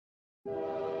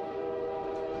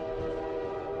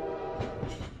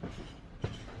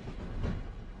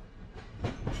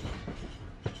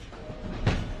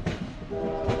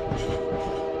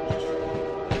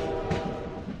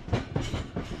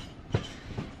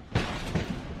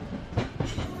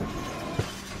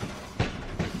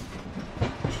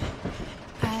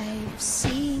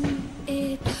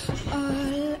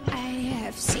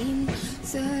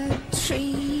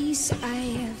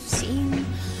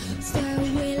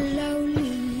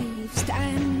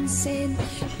dancing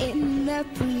in the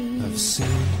breeze. I've seen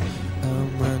a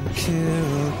man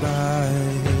killed by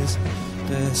his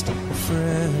best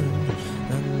friend,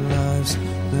 and lives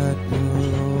that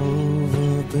were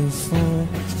over before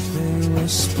they were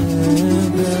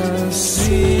spent. I've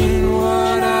seen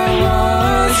what I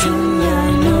was and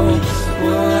I know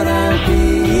what I'll be.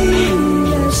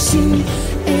 I've seen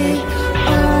it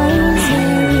all,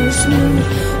 there is no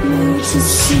more to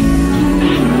see.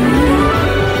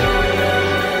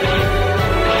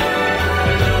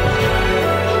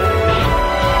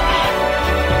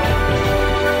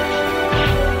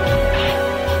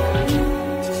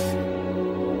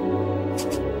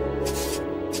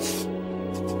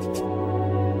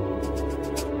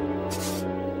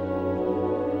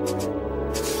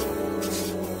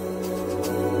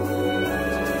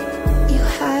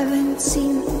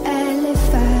 Seen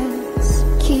elephants,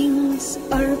 kings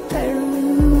or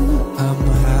Peru. I'm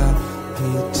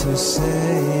happy to say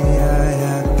I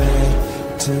had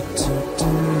better to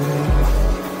do.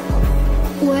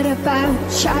 What about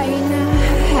China?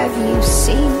 Have you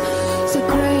seen the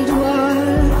Great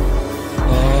Wall?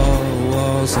 All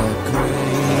walls are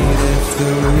great if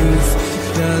the roof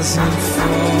doesn't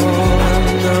fall. And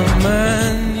the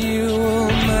man you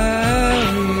will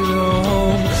marry, the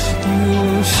home you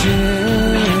will share.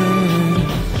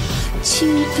 To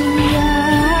be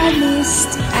honest,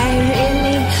 I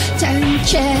really don't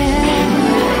care.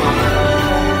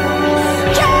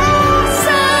 'Cause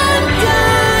I'm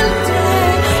done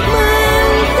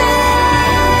dreaming down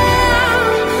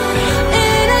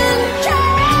in a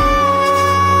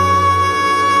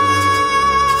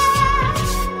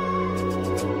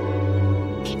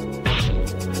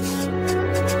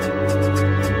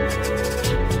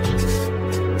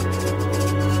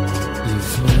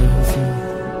You've never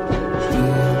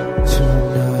been to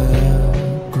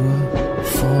Niagara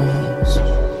Falls.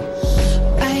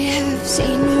 I have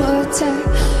seen water,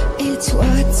 it's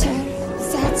water,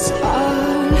 that's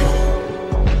all.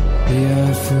 The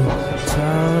Eiffel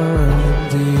Tower and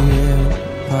the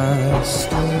Empire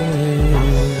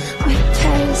State. My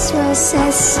Paris was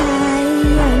as high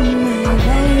on my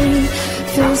very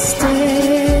first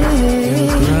day.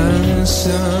 Your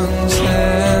grandson's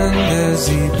hand as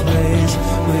he plays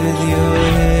with your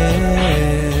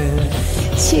head.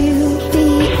 To be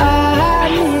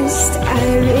honest, I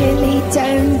really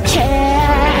don't care.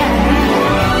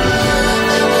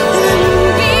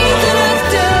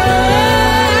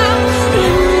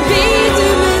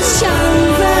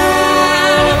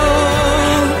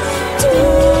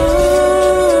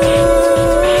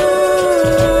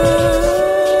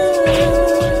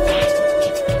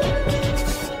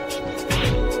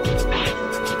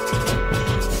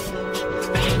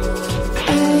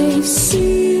 I've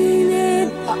seen it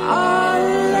all.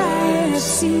 I have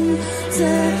seen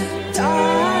the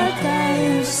dark. I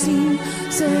have seen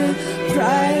the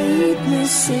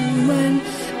brightness in one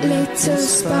little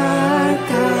spark.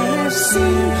 I have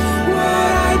seen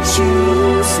what I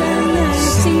choose and I've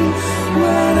seen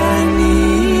what I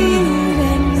need,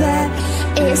 and that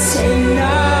is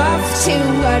enough to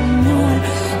one more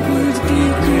would be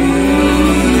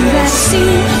greed. I've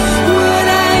seen what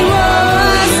I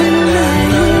was and I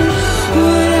know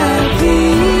what I'll be.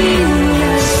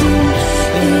 I've seen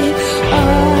it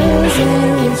all,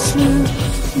 there is no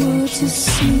more to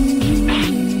see.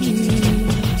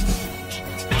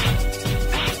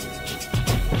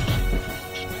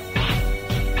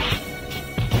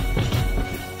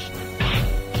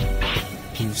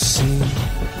 You've seen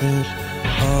it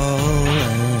all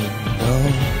and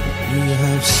all you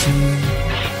have seen.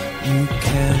 You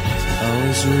can't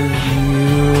always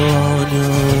review on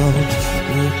your own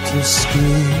little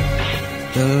screen.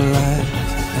 The light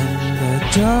and the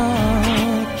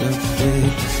dark, the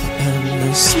big and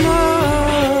the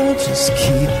small, just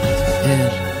keep in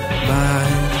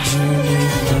mind you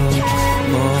need no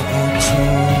more at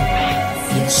all.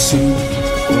 You see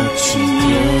what you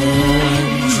want,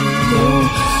 you know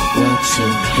what you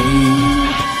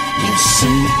need. You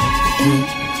see it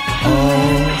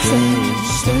all, there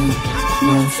is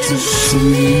enough to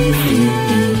see.